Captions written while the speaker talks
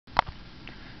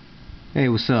Hey,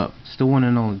 what's up? It's the one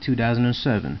and only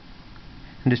 2007.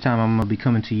 And this time I'm going to be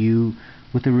coming to you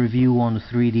with a review on the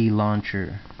 3D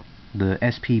launcher, the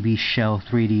SPB Shell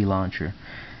 3D launcher.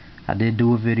 I did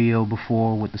do a video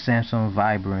before with the Samsung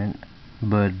Vibrant,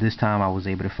 but this time I was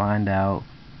able to find out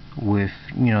with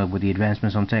the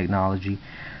advancements on technology,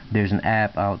 there's an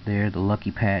app out there, the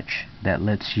Lucky Patch, that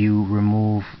lets you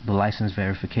remove the license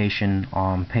verification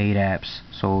on paid apps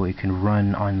so it can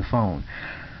run on the phone.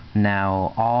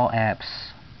 Now, all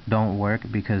apps don't work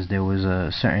because there was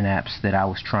certain apps that I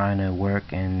was trying to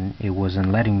work and it wasn't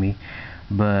letting me,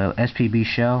 but SPB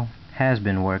Shell has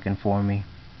been working for me,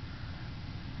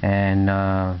 and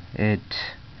it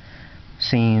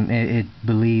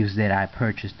believes that I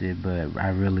purchased it, but I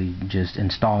really just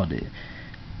installed it.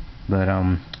 But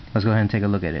let's go ahead and take a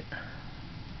look at it.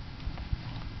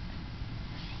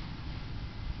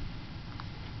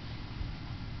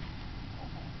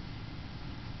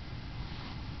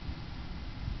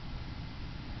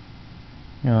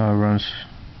 It runs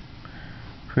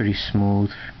pretty smooth.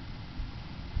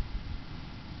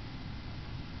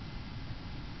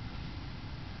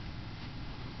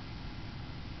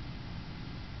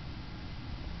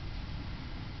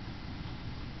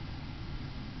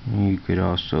 You could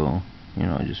also,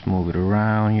 just move it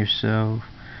around yourself,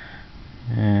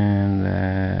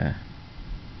 and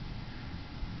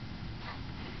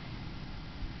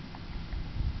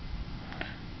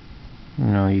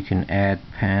you can add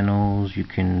panels, you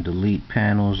can delete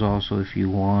panels also if you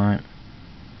want.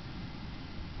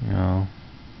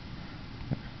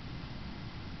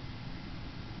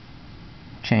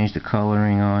 Change the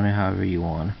coloring on it however you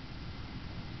want.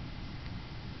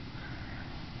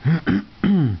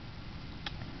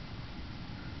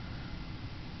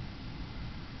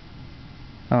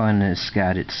 Oh, and it's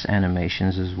got its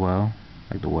animations as well,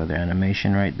 like the weather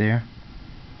animation right there.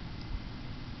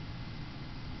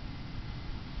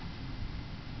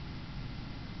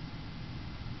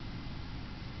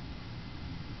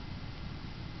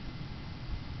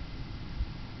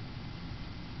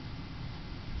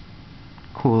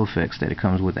 Cool effects that it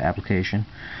comes with the application.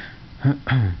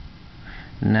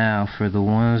 Now, for the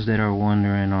ones that are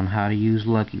wondering on how to use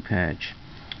Lucky Patch,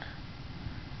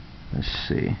 let's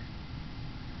see.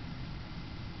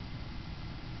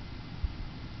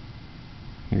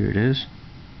 Here it is.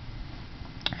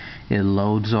 It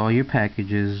loads all your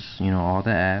packages, all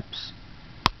the apps.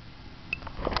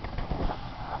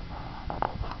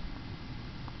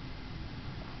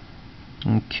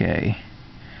 Okay.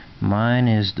 Mine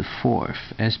is the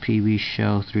 4th, SPB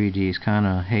Shell 3D. It's kind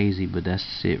of hazy, but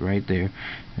that's it right there.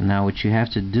 And now what you have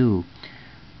to do,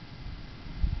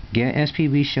 get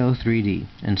SPB Shell 3D,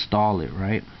 install it,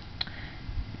 right?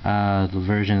 The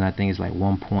version I think is like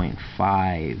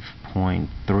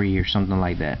 1.5.3 or something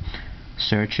like that.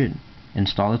 Search it,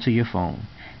 install it to your phone.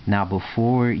 Now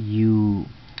before you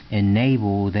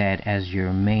enable that as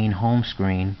your main home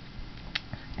screen,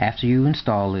 after you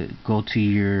install it, go to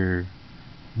your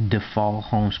default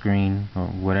home screen or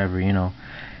whatever,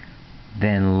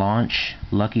 then launch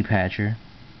Lucky Patcher,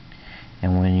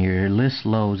 and when your list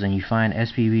loads and you find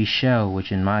SPB Shell, which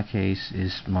in my case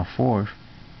is my 4th,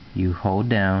 you hold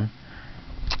down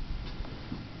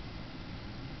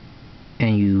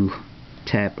and you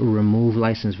tap remove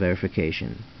license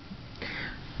verification.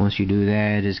 Once you do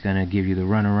that, it's gonna give you the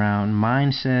runaround.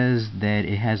 Mine says that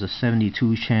it has a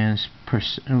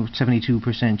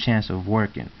 72% chance of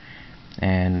working.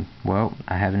 And well,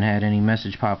 I haven't had any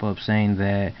message pop up saying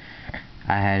that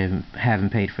I haven't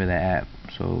paid for the app,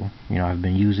 so I've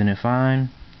been using it fine,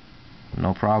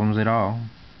 no problems at all.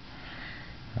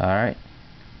 Alright,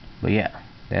 but yeah,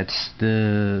 that's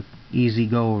the easy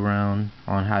go around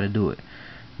on how to do it.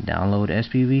 Download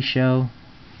SPB Shell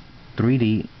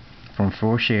 3D from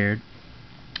ForShared,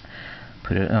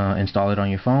 install it on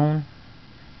your phone,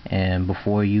 and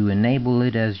before you enable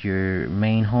it as your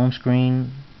main home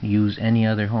screen, use any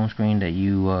other home screen that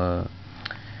you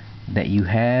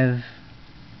have,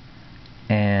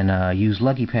 and use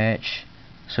Lucky Patch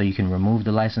so you can remove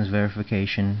the license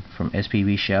verification from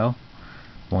SPB Shell.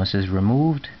 Once it's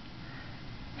removed,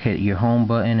 hit your home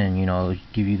button and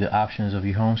give you the options of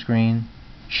your home screen.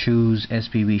 Choose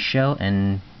SPB Shell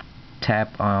and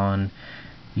tap on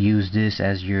use this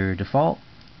as your default,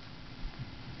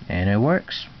 and it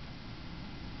works.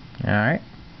 Alright.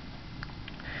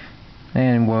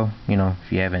 And well,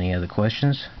 if you have any other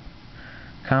questions,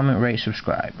 comment, rate,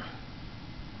 subscribe.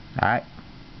 Alright.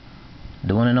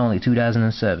 The one and only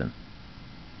 2007.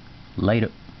 Later.